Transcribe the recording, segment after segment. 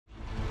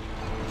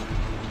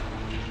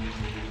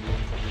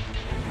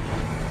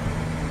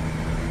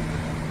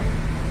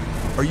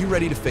Are you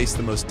ready to face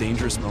the most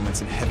dangerous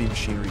moments in heavy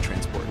machinery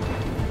transport?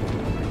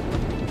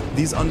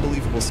 These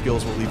unbelievable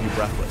skills will leave you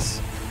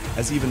breathless,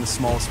 as even the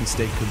smallest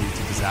mistake could lead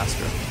to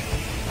disaster.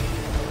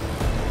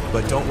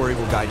 But don't worry,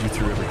 we'll guide you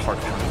through every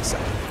heart-pounding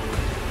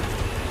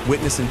second.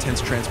 Witness intense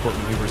transport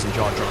maneuvers and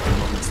jaw-dropping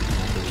moments that you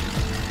won't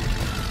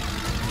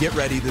believe. Get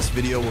ready, this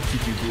video will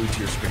keep you glued to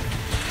your screen.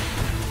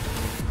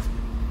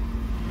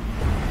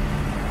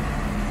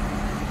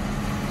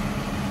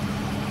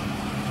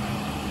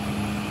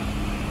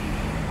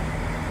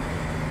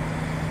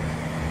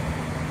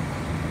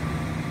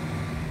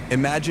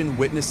 Imagine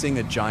witnessing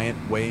a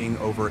giant weighing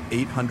over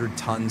 800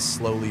 tons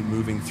slowly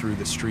moving through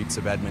the streets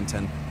of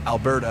Edmonton,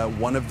 Alberta,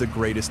 one of the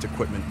greatest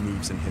equipment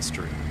moves in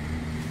history.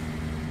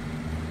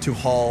 To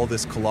haul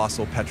this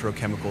colossal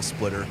petrochemical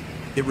splitter,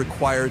 it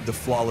required the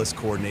flawless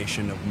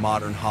coordination of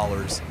modern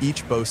haulers,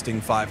 each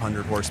boasting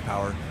 500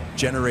 horsepower,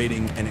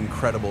 generating an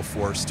incredible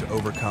force to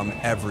overcome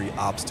every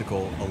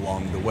obstacle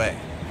along the way.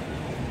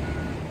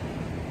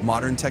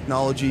 Modern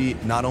technology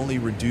not only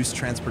reduced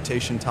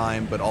transportation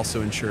time, but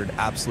also ensured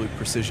absolute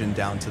precision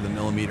down to the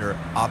millimeter,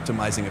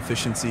 optimizing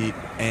efficiency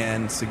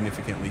and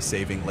significantly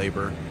saving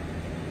labor.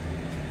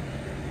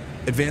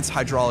 Advanced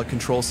hydraulic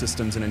control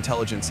systems and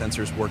intelligent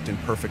sensors worked in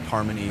perfect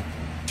harmony,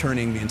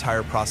 turning the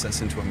entire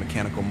process into a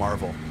mechanical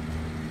marvel.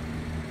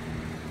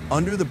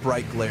 Under the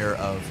bright glare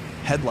of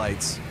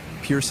headlights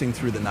piercing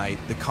through the night,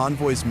 the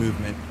convoy's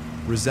movement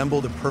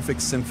resembled a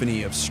perfect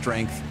symphony of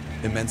strength,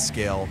 immense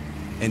scale,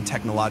 and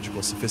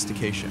technological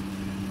sophistication.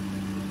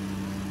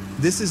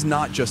 This is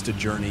not just a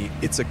journey,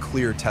 it's a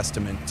clear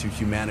testament to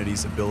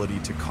humanity's ability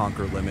to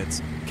conquer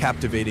limits,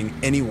 captivating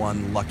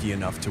anyone lucky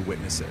enough to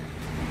witness it.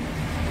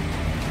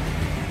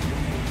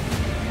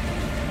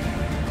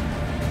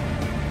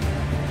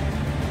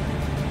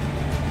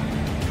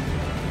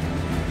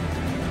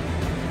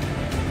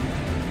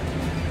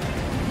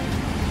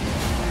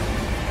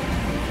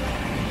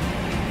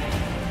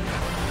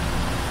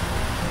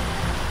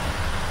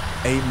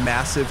 A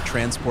massive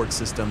transport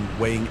system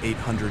weighing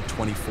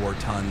 824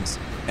 tons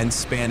and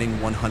spanning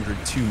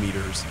 102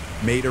 meters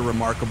made a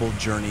remarkable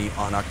journey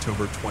on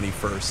October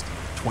 21st,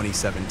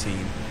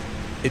 2017.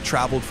 It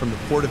traveled from the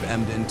port of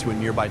Emden to a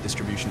nearby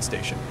distribution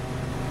station.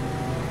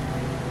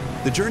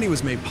 The journey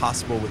was made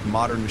possible with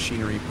modern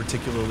machinery,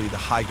 particularly the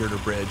high girder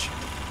bridge,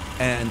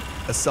 and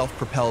a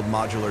self-propelled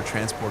modular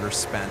transporter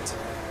spent.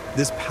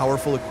 This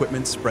powerful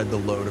equipment spread the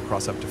load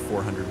across up to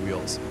 400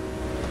 wheels.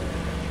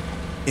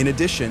 In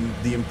addition,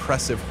 the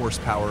impressive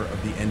horsepower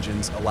of the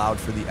engines allowed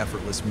for the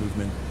effortless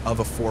movement of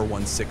a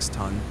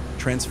 416-ton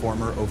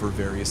transformer over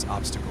various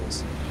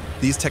obstacles.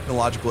 These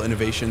technological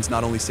innovations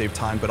not only save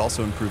time, but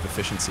also improve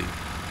efficiency.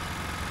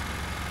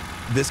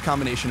 This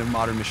combination of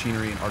modern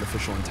machinery and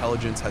artificial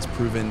intelligence has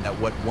proven that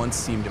what once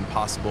seemed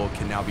impossible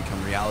can now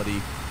become reality.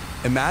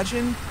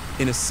 Imagine,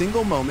 in a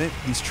single moment,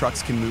 these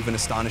trucks can move an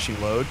astonishing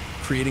load,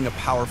 creating a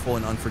powerful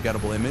and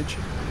unforgettable image.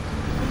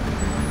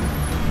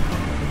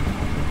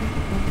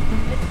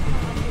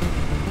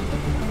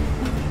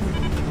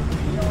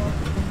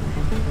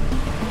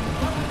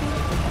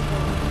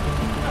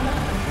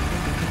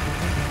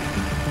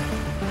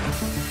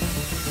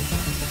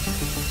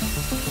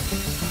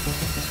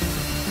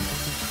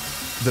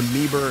 The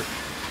Meber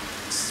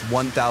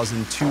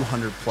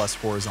 1,200 plus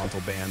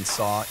horizontal band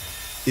saw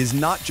is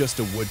not just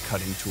a wood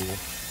cutting tool.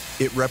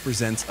 It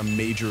represents a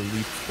major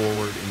leap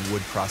forward in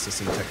wood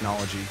processing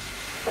technology.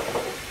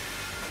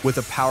 With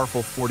a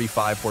powerful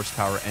 45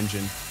 horsepower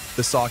engine,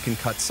 the saw can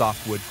cut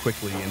softwood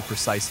quickly and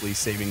precisely,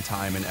 saving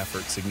time and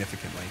effort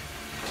significantly.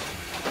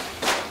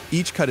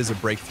 Each cut is a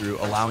breakthrough,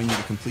 allowing you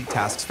to complete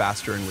tasks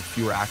faster and with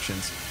fewer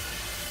actions.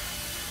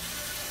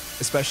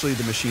 Especially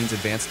the machine's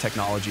advanced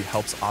technology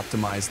helps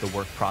optimize the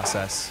work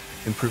process,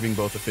 improving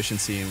both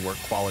efficiency and work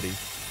quality.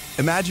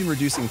 Imagine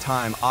reducing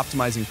time,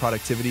 optimizing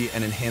productivity,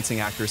 and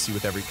enhancing accuracy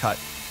with every cut.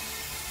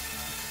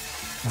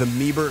 The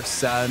Meber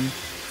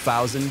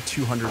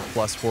 1,200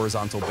 plus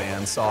horizontal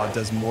band saw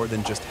does more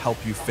than just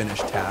help you finish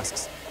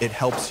tasks. It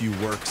helps you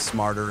work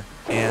smarter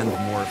and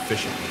more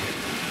efficiently.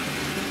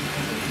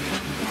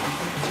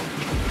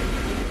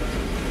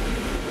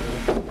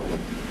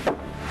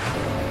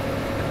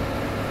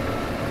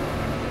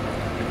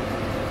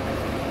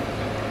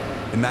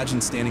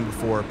 Imagine standing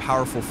before a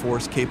powerful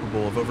force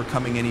capable of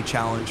overcoming any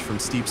challenge, from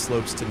steep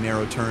slopes to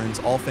narrow turns,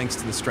 all thanks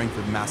to the strength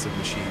of massive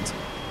machines.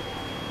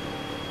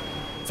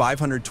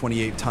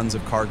 528 tons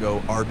of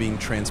cargo are being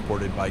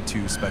transported by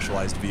two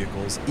specialized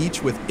vehicles,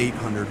 each with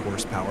 800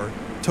 horsepower,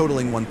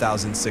 totaling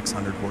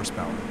 1,600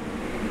 horsepower.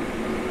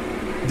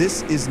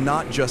 This is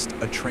not just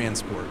a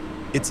transport,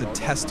 it's a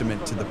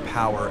testament to the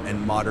power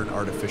and modern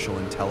artificial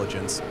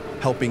intelligence,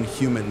 helping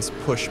humans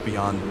push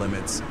beyond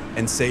limits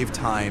and save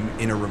time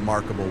in a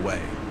remarkable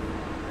way.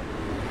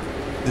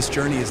 This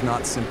journey is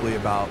not simply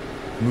about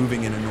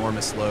moving an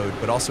enormous load,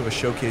 but also a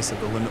showcase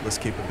of the limitless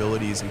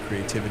capabilities and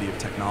creativity of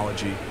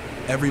technology.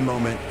 Every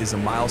moment is a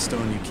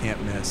milestone you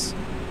can't miss.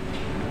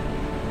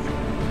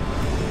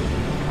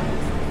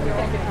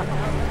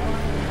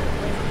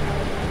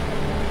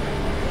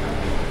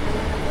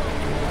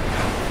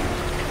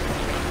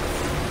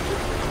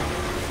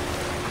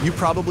 You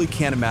probably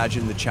can't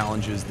imagine the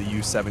challenges the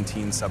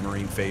U-17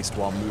 submarine faced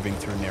while moving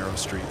through narrow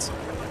streets.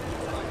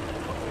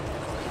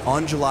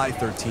 On July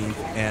 13th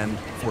and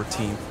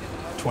 14th,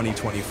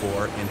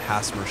 2024, in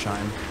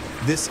Hasmersheim,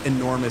 this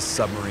enormous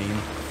submarine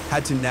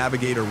had to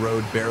navigate a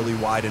road barely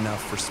wide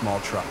enough for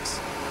small trucks.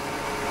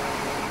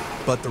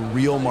 But the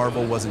real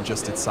marvel wasn't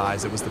just its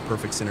size, it was the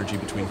perfect synergy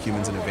between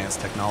humans and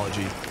advanced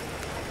technology.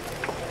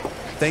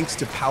 Thanks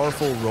to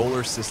powerful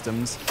roller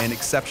systems and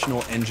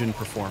exceptional engine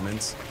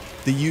performance,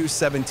 the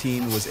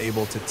U-17 was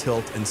able to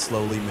tilt and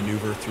slowly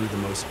maneuver through the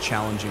most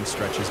challenging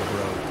stretches of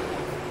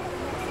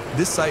road.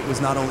 This sight was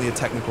not only a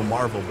technical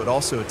marvel, but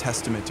also a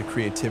testament to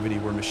creativity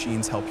where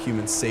machines help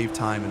humans save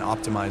time and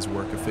optimize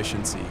work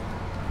efficiency.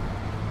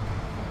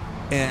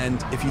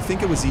 And if you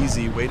think it was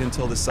easy, wait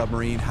until the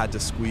submarine had to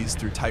squeeze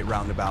through tight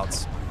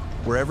roundabouts,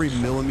 where every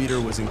millimeter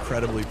was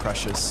incredibly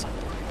precious.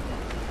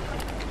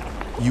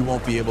 You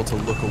won't be able to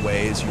look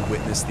away as you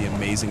witness the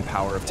amazing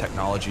power of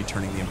technology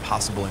turning the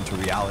impossible into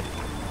reality.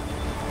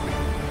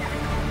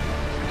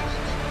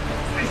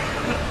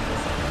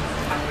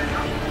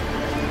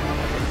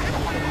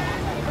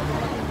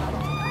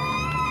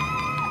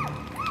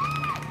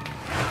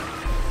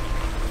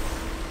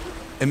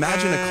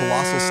 Imagine a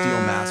colossal steel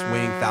mass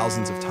weighing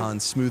thousands of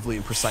tons smoothly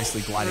and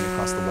precisely gliding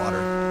across the water.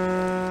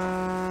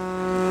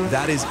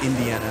 That is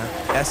Indiana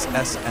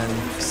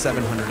SSN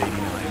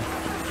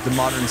 789, the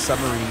modern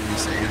submarine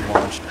recently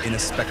launched in a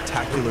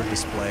spectacular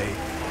display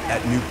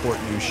at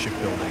Newport News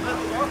Shipbuilding.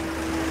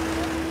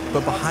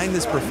 But behind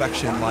this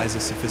perfection lies a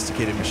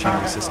sophisticated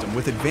machinery system.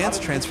 With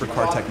advanced transfer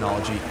car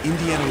technology,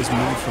 Indiana was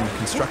moved from the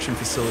construction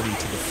facility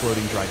to the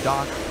floating dry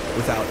dock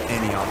without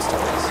any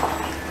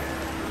obstacles.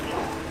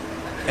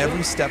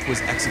 Every step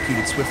was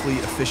executed swiftly,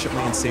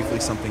 efficiently, and safely,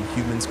 something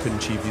humans couldn't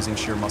achieve using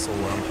sheer muscle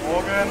alone.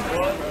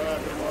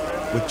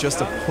 With just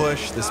a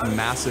push, this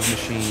massive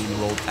machine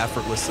rolled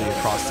effortlessly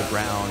across the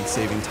ground,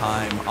 saving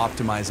time,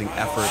 optimizing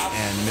effort,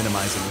 and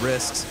minimizing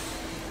risks.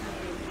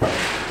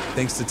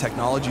 Thanks to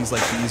technologies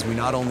like these, we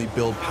not only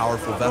build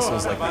powerful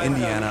vessels like the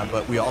Indiana,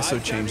 but we also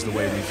change the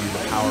way we view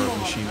the power of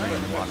machinery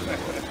in the modern world.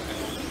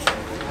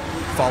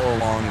 Follow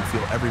along and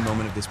feel every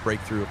moment of this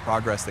breakthrough of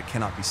progress that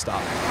cannot be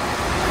stopped.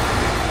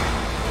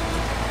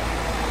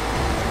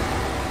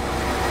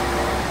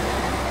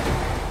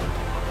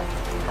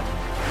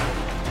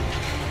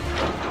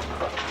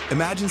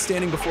 Imagine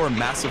standing before a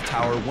massive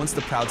tower, once the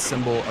proud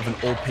symbol of an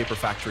old paper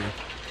factory.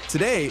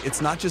 Today,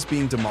 it's not just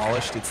being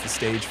demolished, it's the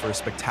stage for a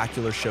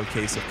spectacular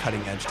showcase of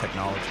cutting-edge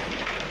technology.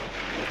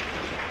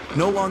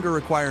 No longer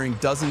requiring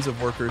dozens of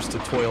workers to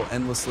toil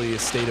endlessly, a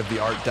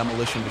state-of-the-art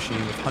demolition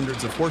machine with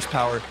hundreds of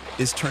horsepower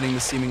is turning the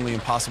seemingly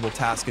impossible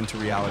task into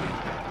reality.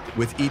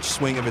 With each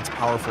swing of its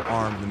powerful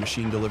arm, the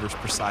machine delivers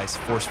precise,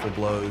 forceful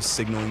blows,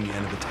 signaling the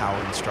end of the tower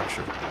and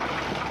structure.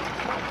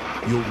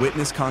 You'll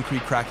witness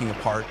concrete cracking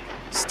apart,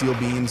 steel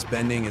beams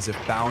bending as if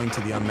bowing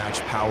to the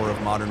unmatched power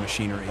of modern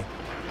machinery.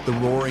 The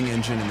roaring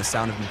engine and the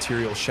sound of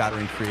material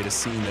shattering create a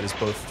scene that is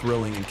both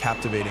thrilling and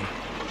captivating.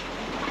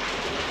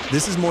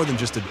 This is more than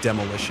just a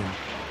demolition.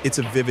 It's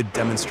a vivid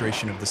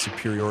demonstration of the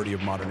superiority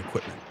of modern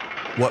equipment.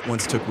 What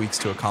once took weeks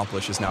to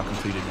accomplish is now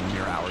completed in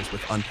mere hours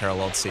with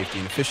unparalleled safety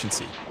and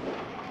efficiency.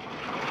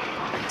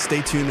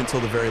 Stay tuned until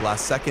the very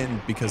last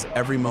second, because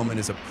every moment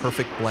is a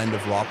perfect blend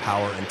of raw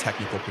power and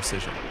technical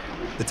precision.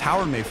 The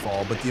tower may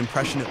fall, but the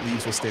impression it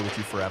leaves will stay with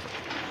you forever.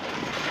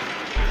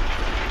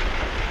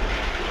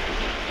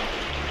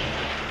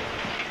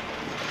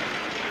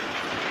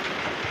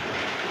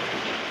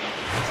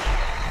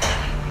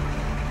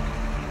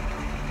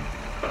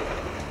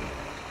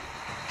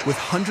 With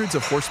hundreds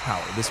of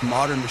horsepower, this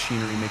modern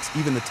machinery makes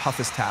even the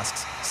toughest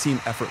tasks seem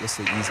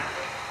effortlessly easy.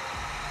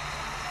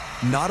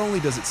 Not only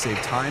does it save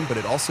time, but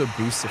it also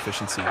boosts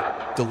efficiency,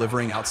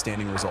 delivering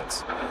outstanding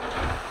results.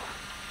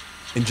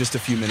 In just a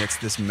few minutes,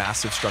 this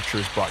massive structure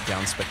is brought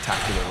down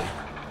spectacularly.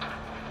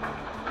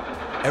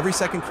 Every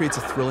second creates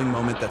a thrilling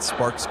moment that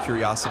sparks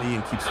curiosity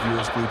and keeps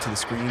viewers glued to the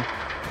screen.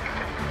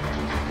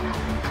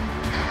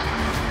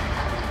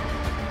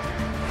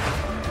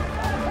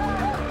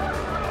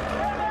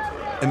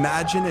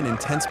 Imagine an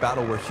intense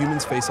battle where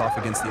humans face off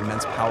against the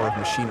immense power of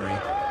machinery.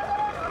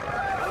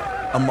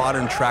 A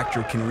modern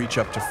tractor can reach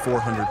up to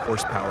 400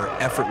 horsepower,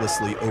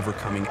 effortlessly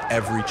overcoming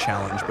every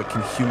challenge, but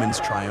can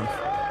humans triumph?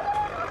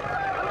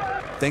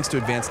 Thanks to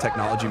advanced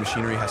technology,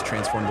 machinery has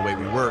transformed the way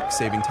we work,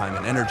 saving time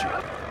and energy.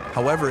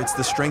 However, it's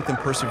the strength and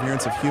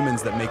perseverance of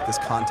humans that make this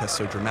contest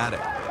so dramatic.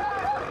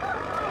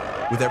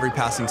 With every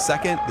passing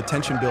second, the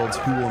tension builds.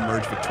 Who will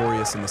emerge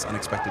victorious in this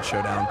unexpected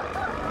showdown?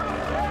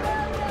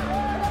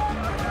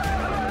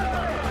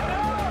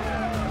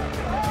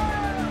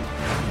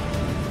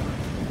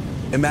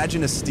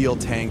 Imagine a steel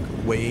tank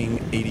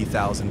weighing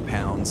 80,000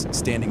 pounds,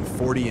 standing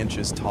 40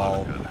 inches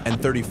tall and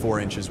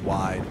 34 inches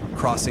wide,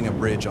 crossing a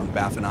bridge on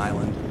Baffin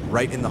Island,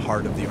 right in the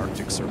heart of the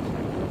Arctic Circle.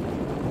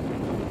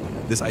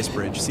 This ice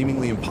bridge,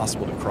 seemingly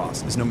impossible to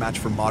cross, is no match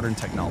for modern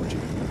technology.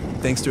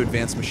 Thanks to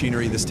advanced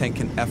machinery, this tank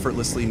can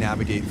effortlessly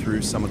navigate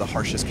through some of the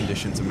harshest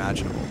conditions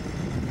imaginable.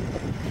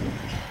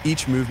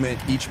 Each movement,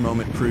 each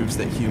moment proves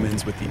that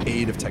humans, with the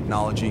aid of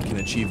technology, can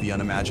achieve the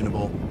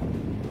unimaginable.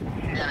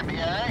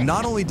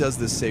 Not only does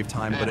this save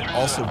time, but it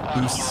also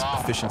boosts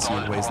efficiency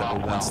in ways that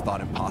were once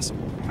thought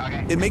impossible.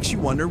 It makes you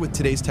wonder, with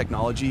today's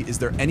technology, is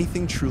there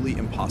anything truly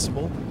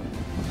impossible?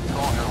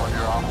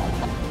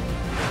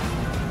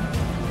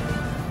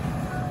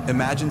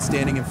 Imagine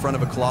standing in front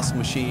of a colossal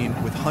machine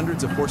with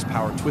hundreds of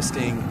horsepower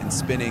twisting and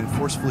spinning,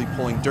 forcefully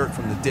pulling dirt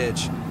from the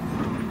ditch.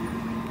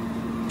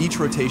 Each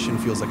rotation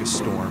feels like a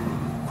storm,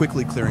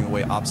 quickly clearing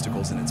away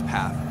obstacles in its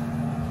path.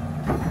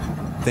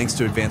 Thanks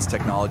to advanced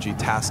technology,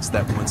 tasks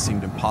that once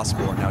seemed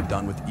impossible are now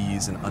done with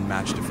ease and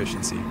unmatched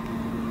efficiency.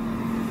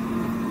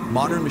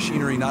 Modern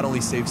machinery not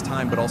only saves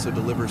time, but also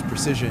delivers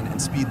precision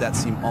and speed that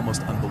seem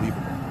almost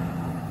unbelievable.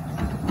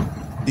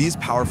 These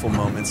powerful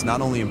moments not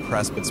only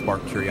impress but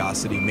spark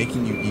curiosity,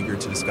 making you eager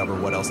to discover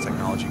what else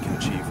technology can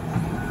achieve.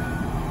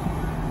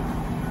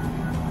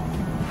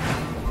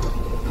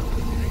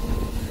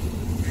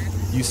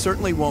 You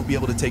certainly won't be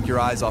able to take your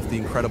eyes off the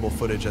incredible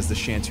footage as the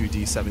Shantou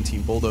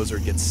D17 bulldozer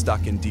gets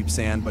stuck in deep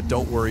sand, but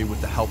don't worry,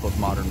 with the help of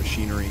modern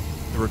machinery,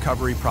 the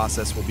recovery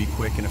process will be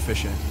quick and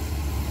efficient.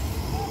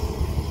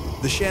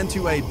 The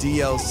Shantou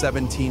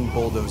DL17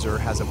 bulldozer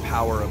has a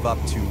power of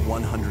up to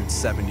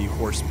 170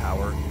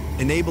 horsepower,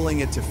 enabling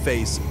it to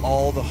face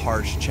all the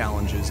harsh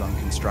challenges on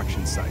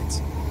construction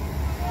sites.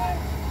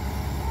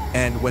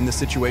 And when the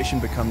situation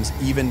becomes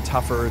even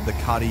tougher, the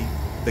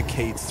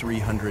Kate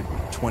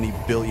 320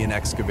 billion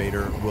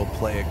excavator will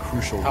play a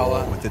crucial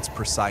role with its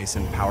precise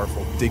and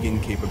powerful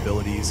digging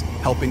capabilities,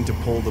 helping to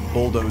pull the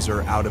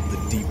bulldozer out of the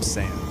deep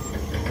sand.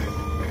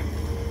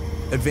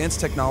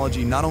 Advanced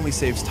technology not only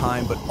saves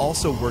time, but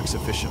also works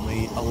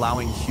efficiently,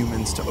 allowing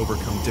humans to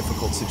overcome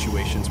difficult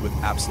situations with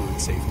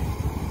absolute safety.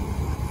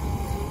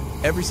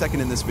 Every second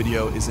in this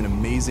video is an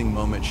amazing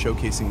moment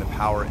showcasing the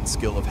power and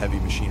skill of heavy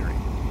machinery.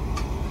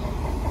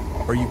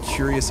 Are you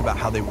curious about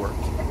how they work?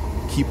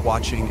 Keep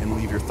watching and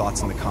leave your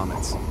thoughts in the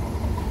comments.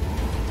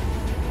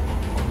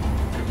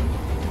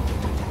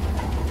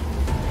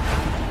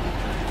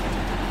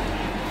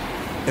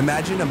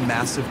 Imagine a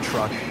massive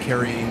truck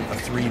carrying a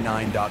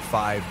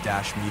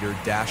 39.5-meter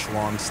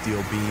long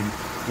steel beam,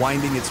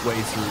 winding its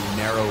way through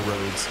narrow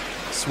roads,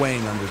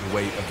 swaying under the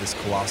weight of this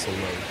colossal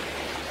load.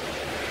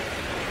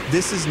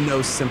 This is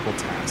no simple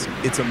task.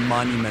 It's a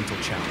monumental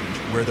challenge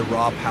where the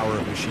raw power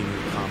of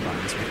machinery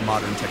combines with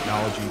modern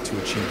technology to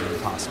achieve the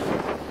impossible.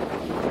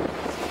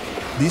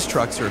 These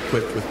trucks are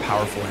equipped with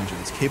powerful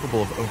engines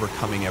capable of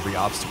overcoming every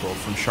obstacle,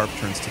 from sharp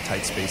turns to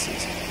tight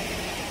spaces.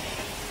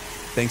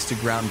 Thanks to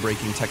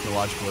groundbreaking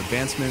technological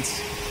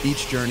advancements,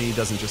 each journey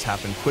doesn't just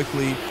happen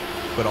quickly,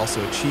 but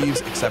also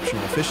achieves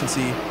exceptional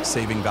efficiency,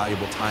 saving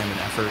valuable time and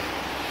effort.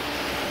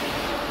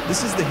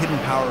 This is the hidden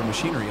power of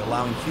machinery,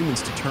 allowing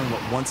humans to turn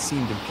what once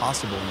seemed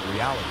impossible into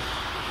reality.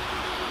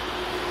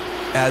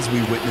 As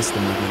we witness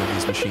the movement of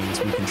these machines,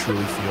 we can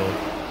truly feel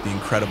the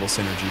incredible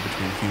synergy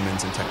between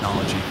humans and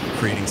technology,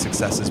 creating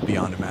successes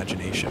beyond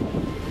imagination.